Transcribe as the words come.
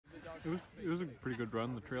It was a pretty good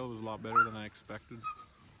run. The trail was a lot better than I expected.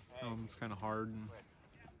 It's kind of hard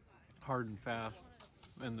and fast,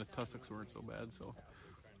 and the tussocks weren't so bad, so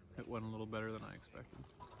it went a little better than I expected.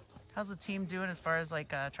 How's the team doing as far as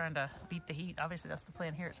like trying to beat the heat? Obviously, that's the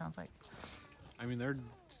plan here. It sounds like. I mean,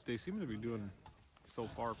 they seem to be doing so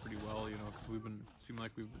far pretty well, you know, because we've been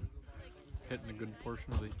hitting a good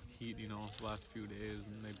portion of the heat, you know, the last few days,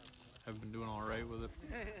 and they have been doing all right with it.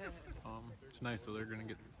 It's nice, though. They're going to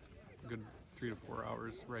get a good 3 to 4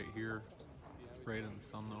 hours right here, right in the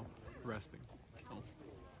sun, though, resting. So.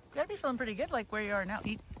 You gotta be feeling pretty good, like where you are now.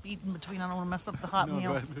 Eat in between. I don't want to mess up the hot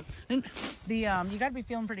meal. You gotta be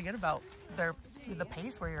feeling pretty good about the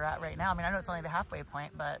pace where you're at right now. I mean, I know it's only the halfway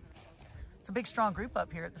point, but it's a big, strong group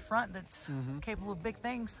up here at the front that's capable of big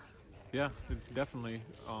things. Yeah, it's definitely.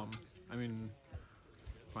 I mean,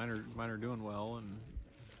 mine are doing well, and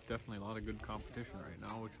definitely a lot of good competition right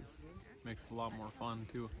now, which makes it a lot more fun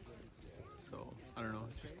too. So I don't know,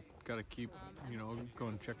 just gotta keep, you know,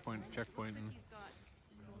 going checkpoint to checkpoint and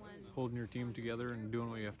holding your team together and doing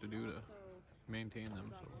what you have to do to maintain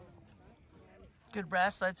them. So. Good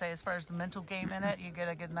rest, I'd say, as far as the mental game in it. You get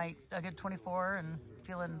a good night, a good 24, and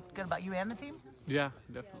feeling good about you and the team? Yeah,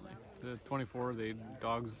 definitely. The 24, the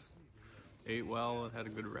dogs ate well and had a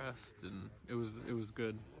good rest, and it was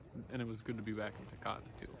good. And it was good to be back in Takata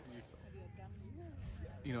too. So,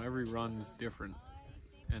 you know, every run is different,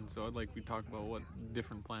 and so I'd like we talked about what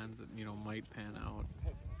different plans that, you know, might pan out,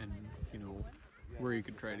 and, you know, where you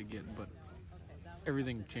could try to get, but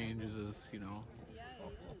everything changes as, you know,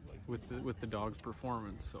 with the dog's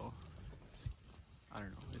performance. So I don't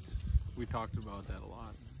know, we talked about that a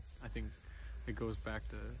lot. I think it goes back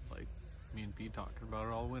to like me and Pete talking about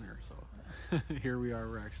it all winter, so here we are,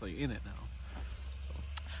 we're actually in it now. So.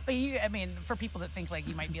 But I mean, for people that think like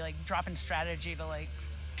you might be like dropping strategy to like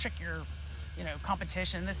trick your, you know,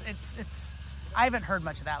 competition, it's I haven't heard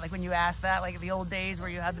much of that. Like when you ask that, like the old days where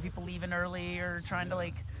you had the people leaving early or trying to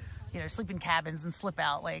like, you know, sleep in cabins and slip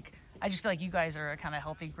out. Like, I just feel like you guys are a kind of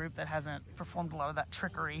healthy group that hasn't performed a lot of that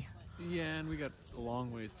trickery. Yeah, and we got a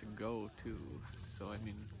long ways to go too. So I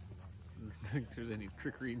mean, I don't think there's any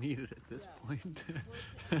trickery needed at this point.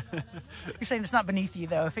 You're saying it's not beneath you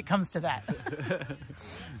though, if it comes to that.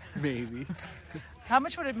 Maybe. How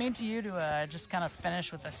much would it mean to you to just kind of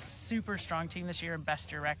finish with a super strong team this year and best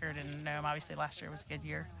your record? And obviously last year was a good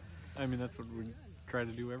year. I mean, that's what we try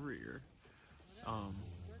to do every year.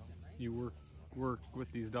 You work with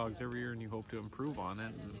these dogs every year, and you hope to improve on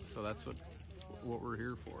it. And so that's what we're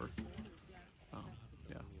here for.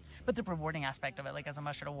 Yeah. But the rewarding aspect of it, like as a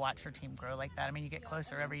musher, to watch your team grow like that. I mean, you get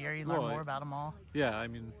closer every year. You learn more about them all. Yeah, I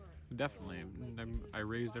mean, definitely. I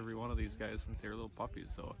raised every one of these guys since they were little puppies,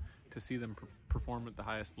 so to see them perform at the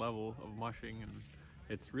highest level of mushing, and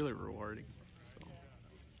it's really rewarding. So.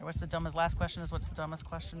 What's the dumbest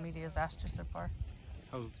question media has asked you so far?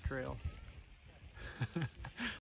 How's the trail?